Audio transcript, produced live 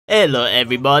Hello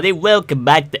everybody, welcome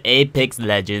back to Apex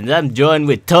Legends. I'm joined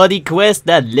with Toddy Quest,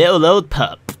 that little old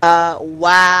pup.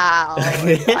 Wow.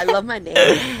 I love my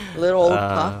name. Little old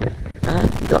pup.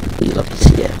 You love to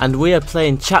see it. And we are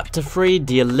playing Chapter 3,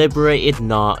 the Liberated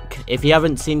Narc. If you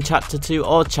haven't seen Chapter 2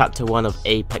 or Chapter 1 of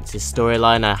Apex's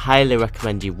storyline, I highly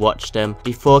recommend you watch them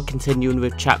before continuing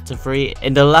with Chapter 3.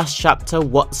 In the last chapter,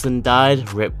 Wattson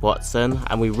died, rip Wattson,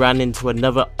 and we ran into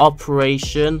another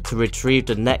operation to retrieve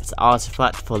the next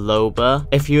artifact for Loba.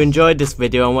 If you enjoyed this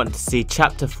video and want to see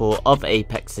Chapter 4 of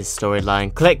Apex's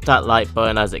storyline, click that like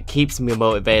button as it keeps me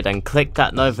motivated, and click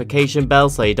that notification bell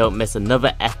so you don't miss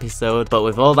another episode. But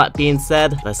with all that being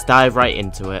said, let's dive right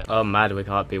into it. Oh mad, we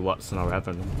can't be Wattson or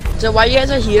Revenant. So while you guys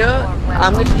are here,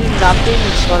 I'm gonna do nothing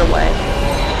and just run away.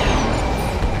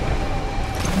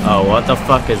 Oh, what the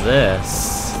fuck is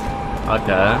this?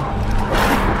 Okay.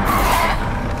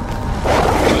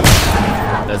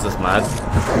 This is mad.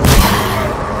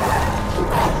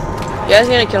 You guys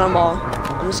are gonna kill them all.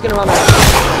 I'm just gonna run away.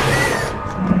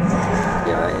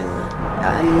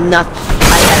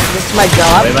 This is my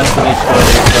job. We must be sure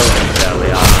there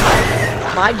we are.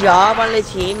 My job on the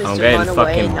team is to run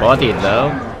away. I'm getting fucking bodied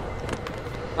though.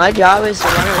 My job is to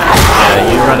run away.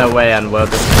 Yeah, you run away and we'll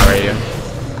just carry you.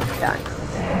 Yeah.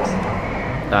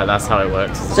 That's how it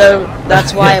works. So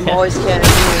that's why I'm always carrying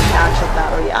actual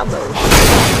battery ammo.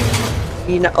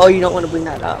 You know, oh, you don't want to bring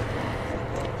that up.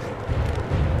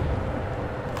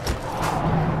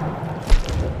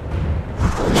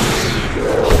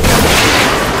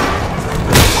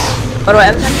 By the way,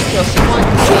 every time you kill someone, you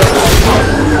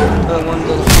get one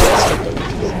little quest.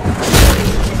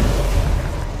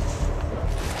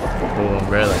 Oh,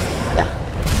 really? Yeah.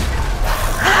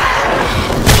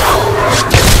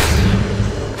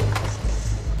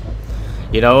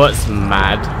 You know what's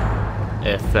mad?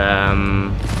 If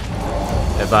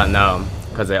I know,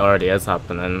 because it already is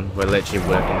happening. We're literally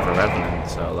working for Revenant,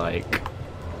 so like.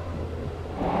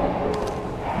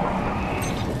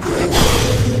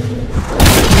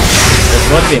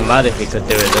 It would be mad if he could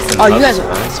do it this Oh, you guys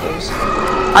are assholes.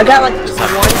 I got like 20.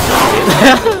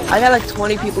 I got like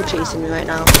 20 people chasing me right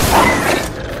now.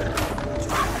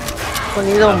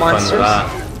 20 little monsters.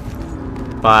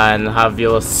 Fine, have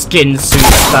your skin suit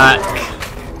back.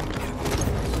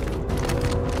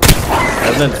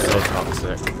 Revenant's so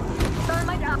toxic.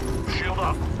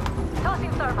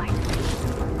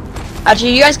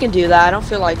 Actually, you guys can do that. I don't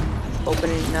feel like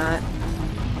opening that.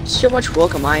 It's too much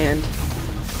work on my end.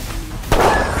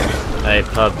 Hey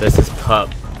pub, this is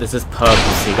pub. This is pub,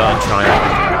 so you gotta try it.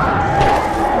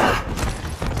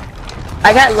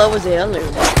 I got low as the other.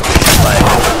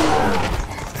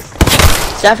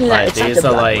 Definitely, these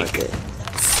are like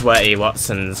sweaty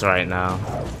Watsons right now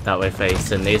that we're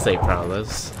facing. These are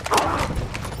prowlers.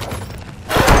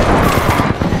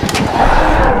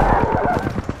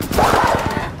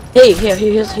 Hey,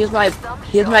 here's my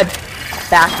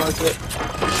back market.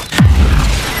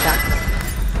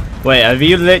 Wait, have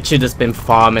you literally just been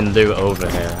farming loot over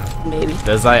here? Maybe.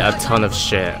 There's like a ton of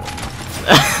shit.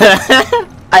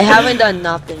 I haven't done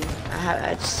nothing.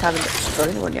 I just haven't done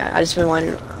anyone yet. I just been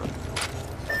wandering around.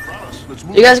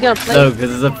 You guys gonna play? No,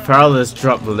 because the prowlers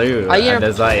drop loot, and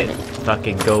there's like play?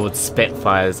 fucking gold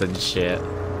Spitfires and shit.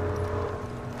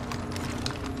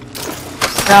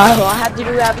 No, I have to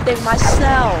do everything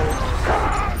myself.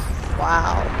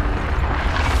 Wow.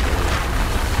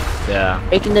 Yeah.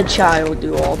 Making the child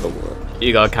do all the work.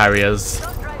 You got carriers.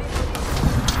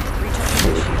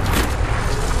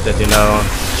 Did you know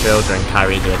children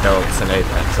carry the adults in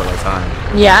Apex all the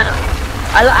time? Yeah.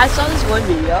 I saw this one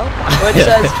video where it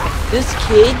says, this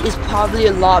kid is probably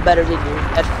a lot better than you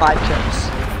at 5 kills.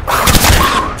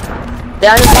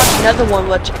 Then I just watched another one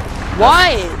which...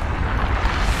 Why?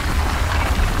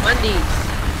 Wendy's.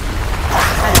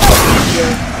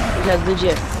 Because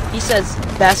legit. He says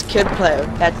best kid player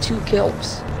had 2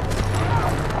 kills.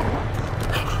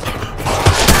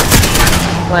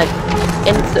 Like,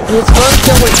 and his first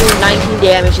kill was doing 19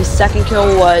 damage. His second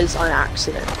kill was on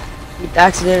accident. He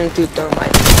accidentally threw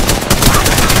thermite.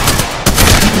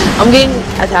 I'm getting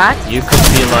attacked. You could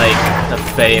be like the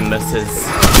famous Apex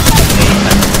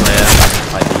player,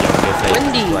 like the youngest Apex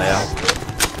player.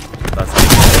 That's like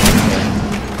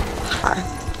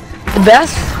the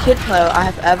best kid player I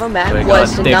have ever met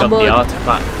was the number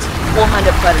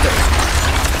 400 Predator,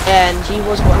 and he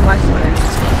was one of my friends.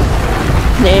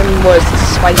 His name was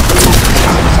Spicy Sauce.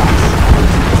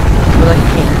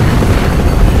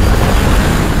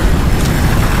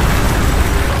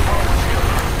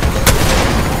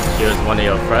 He was one of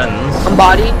your friends. I'm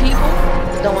bodying people.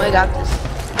 Don't worry, I got this.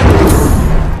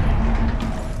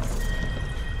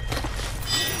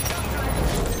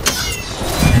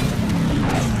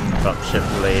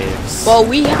 dropship leaves. Well,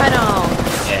 we had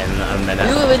in a minute.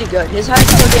 we were really good. His high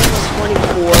score game was 24,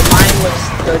 mine was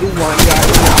 31. Yeah,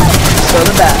 so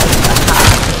the best.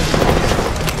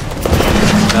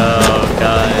 Oh,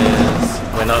 guys,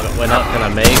 we're not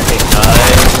gonna make it,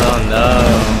 guys. Oh no,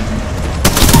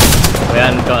 we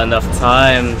hadn't got enough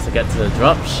time to get to the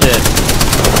dropship.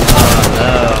 Oh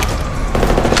no,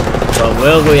 what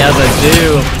will we ever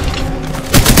do?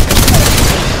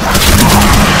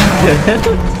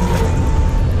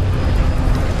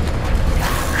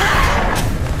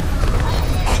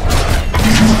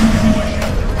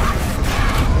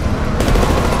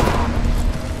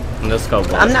 Let's go.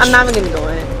 I'm not even gonna go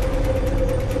in.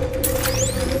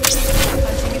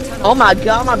 Oh my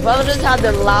god, my brother just had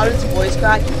the loudest voice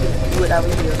crack you could ever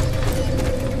hear.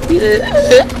 He did.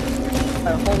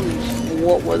 Holy shit,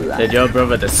 what was that? Did your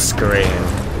brother just scream?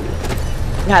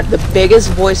 He had the biggest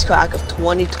voice crack of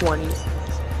 2020.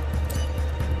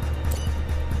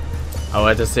 I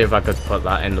wanted to see if I could put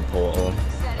that in the portal,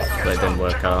 but it didn't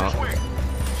work out.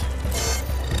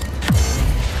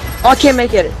 Oh, I can't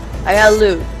make it. I got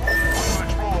loot.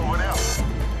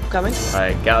 Coming?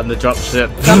 Alright, get on the dropship.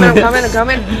 I'm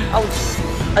coming. Oh,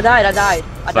 I died.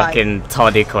 Fucking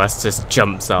Toddy Quest just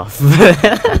jumps off.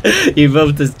 You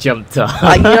both just jumped off.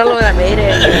 You don't know when I made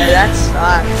it. That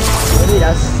sucks. Really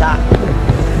does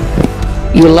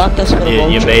suck. You lucked us for the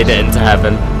You made it into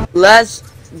heaven. Let's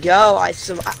go. I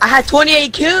had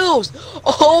 28 kills.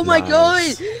 Oh my god.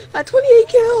 I had 28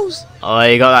 kills. Oh,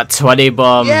 you got that 20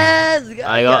 bomb. Yes.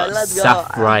 I got let's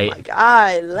Saf go. right. Oh my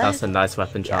god. That's a nice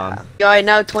weapon charm. Yeah. Alright,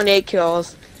 now 28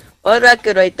 kills. What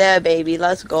record right there, baby.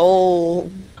 Let's go. Oh,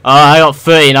 I got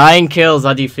 39 kills.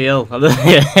 How do you feel?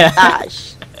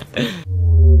 Gosh.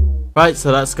 Right,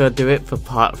 so that's gonna do it for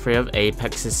part 3 of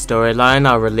Apex's storyline.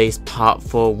 I'll release part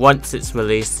 4 once it's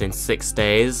released in 6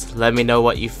 days. Let me know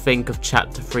what you think of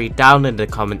chapter 3 down in the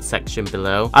comment section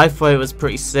below. I thought it was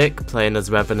pretty sick playing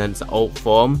as Revenant's alt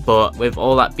form, but with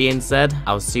all that being said,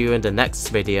 I'll see you in the next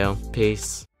video.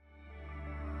 Peace.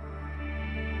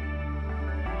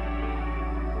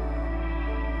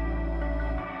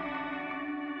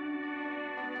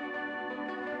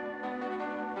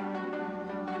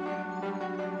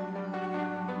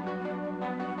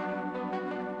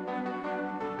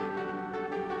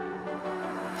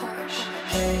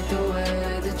 Hate the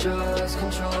way the drugs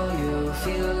control you.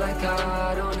 Feel like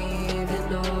I don't even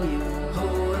know you.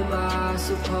 Who am I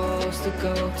supposed to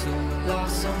go to?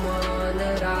 Lost someone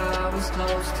that I was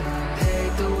close to.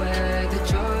 Hate the way the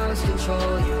drugs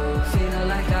control you. Feel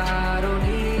like I don't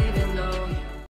even